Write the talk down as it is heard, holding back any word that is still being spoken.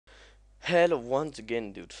Hello once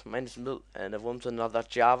again, dude. My name is Mil, and welcome to another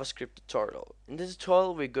JavaScript tutorial. In this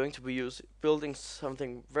tutorial, we're going to be building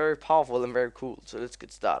something very powerful and very cool. So let's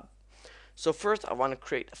get started. So first, I want to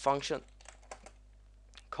create a function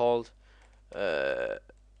called uh,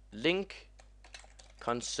 link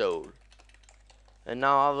console, and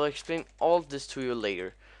now I will explain all this to you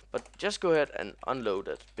later. But just go ahead and unload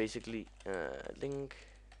it. Basically, link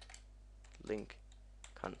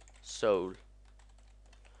console,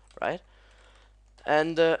 right?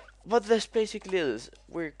 And what this basically is,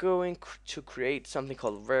 we're going to create something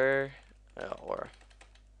called where or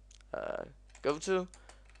uh, go to.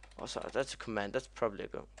 Oh, sorry, that's a command. That's probably a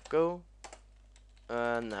go.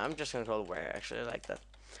 No, I'm just gonna call it where. Actually, I like that.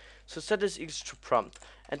 So set this equals to prompt,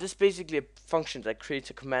 and this is basically a function that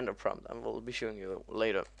creates a command or prompt. I will be showing you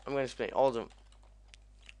later. I'm gonna explain all of them.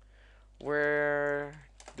 Where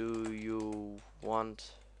do you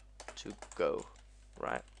want to go?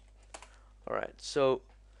 Right. All right. So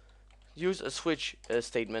use a switch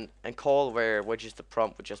statement and call where, which is the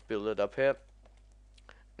prompt. We just build it up here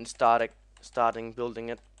and starting building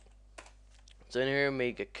it. So in here,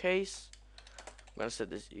 make a case. I'm gonna set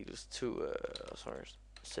this equals to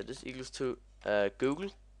set this equals to Google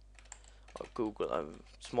or Google.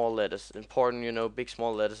 Small letters important, big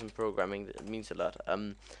small letters in programming. It means a lot.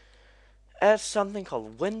 Add something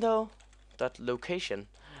called window dot location,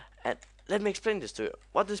 and let me explain this to you.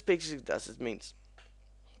 What this basically does, it means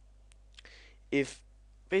if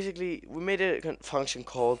basically we made a function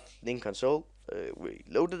called link console, we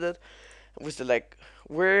loaded it with the like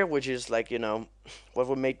where, which is like what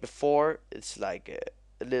we made before. It's like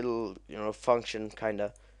a little function kind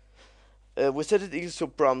of. We set it equals to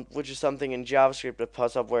prompt, which is something in JavaScript that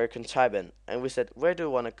pops up where you can type in, and we said where do you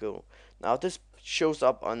want to go. Now this shows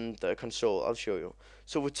up on the console. I'll show you.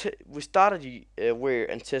 So we started where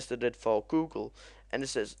and tested it for Google, and it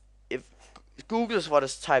says if Google is what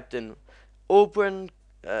is typed in, open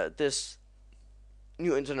this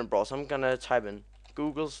new internet browser. I'm gonna type in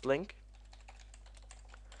Google's link.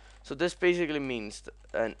 So this basically means,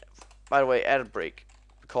 and by the way, add a break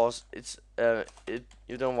because you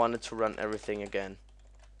don't want it to run everything again.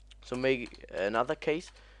 So make another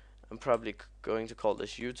case. I'm probably going to call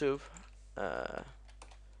this YouTube,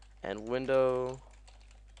 and window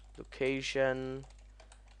location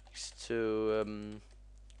to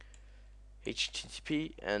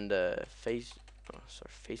HTTP and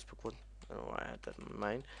Facebook one. I don't know why I had that in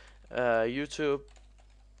mind.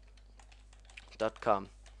 YouTube.com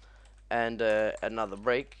and another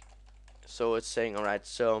break. So it's saying, alright,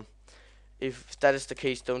 so if that is the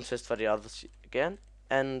case, don't test for the others again.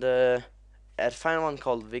 And add final one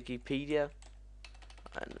called Wikipedia,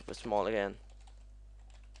 and it was small again.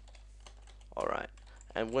 Alright,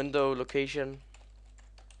 and window location.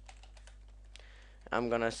 I'm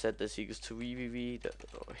gonna set this equals to www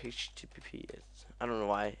or HTTP. I don't know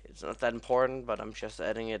why. It's not that important, but I'm just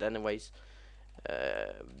adding it anyways.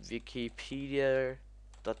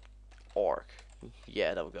 Wikipedia.org.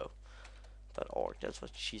 Yeah, there we go. .org. That's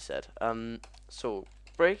what she said. So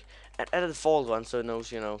break and add a default one so it knows,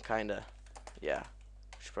 kinda. Yeah,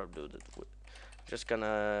 should probably do that. Just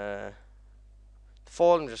gonna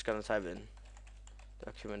default. I'm just gonna type in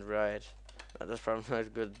document right. That's probably not a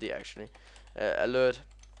good idea actually. Alert.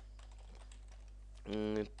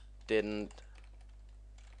 Didn't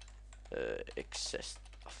exist.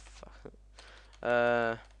 Oh,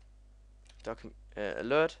 fuck.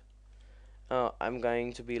 Alert. I'm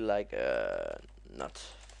going to be like not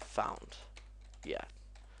found. Yeah,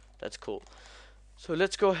 that's cool. So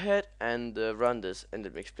let's go ahead and run this and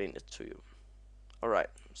let me explain it to you. Alright,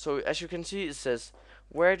 so as you can see it says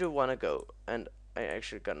where do you wanna go, and I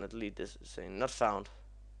actually gonna delete this saying not found.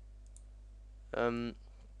 So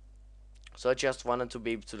I just wanted to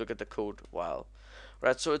be able to look at the code while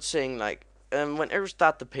right, so it's saying like whenever you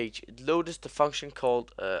start the page it loads the function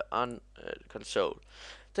called on console.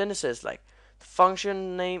 Then it says like the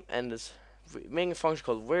function name, and it's making a function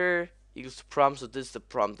called where equals to prompt. So this is the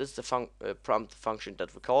prompt. This is the prompt function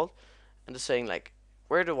that we called, and it's saying like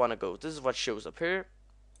where do I want to go. This is what shows up here,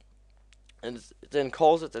 and it then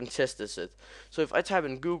calls it and tests it. So if I type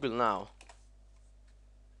in Google now,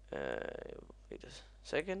 wait a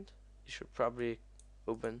second, it should probably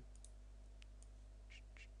open.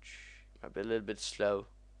 Might be a little bit slow.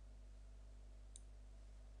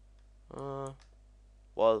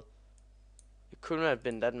 Well, it couldn't have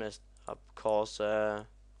been that messed up, cause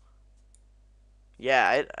yeah,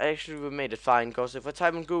 I actually made it fine, because if I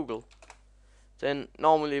type in Google, then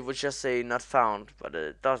normally it would just say not found, but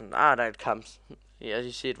it doesn't. Ah, there it comes. Yeah, as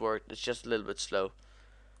you see it worked, it's just a little bit slow.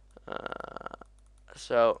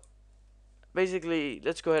 So, basically,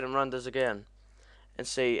 let's go ahead and run this again and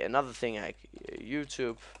say another thing like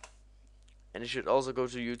YouTube, and it should also go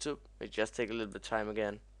to YouTube. It just take a little bit of time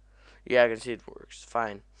again. Yeah, I can see it works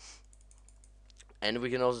fine. And we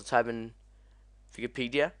can also type in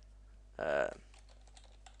Wikipedia, uh,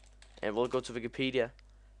 and we'll go to Wikipedia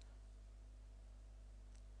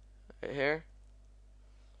right here.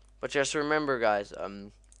 But just remember, guys,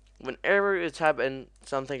 whenever you type in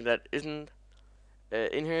something that isn't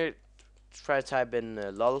in here, try to type in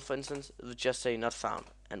lol, for instance, it will just say not found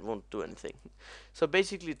and won't do anything. So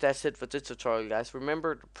basically, that's it for this tutorial, guys.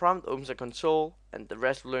 Remember, the prompt opens a console, and the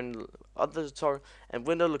rest we'll learn in the other tutorial, and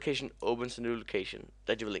window location opens a new location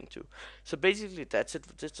that you will link to. So basically, that's it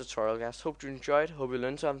for this tutorial, guys. Hope you enjoyed, hope you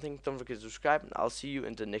learned something. Don't forget to subscribe, and I'll see you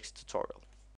in the next tutorial.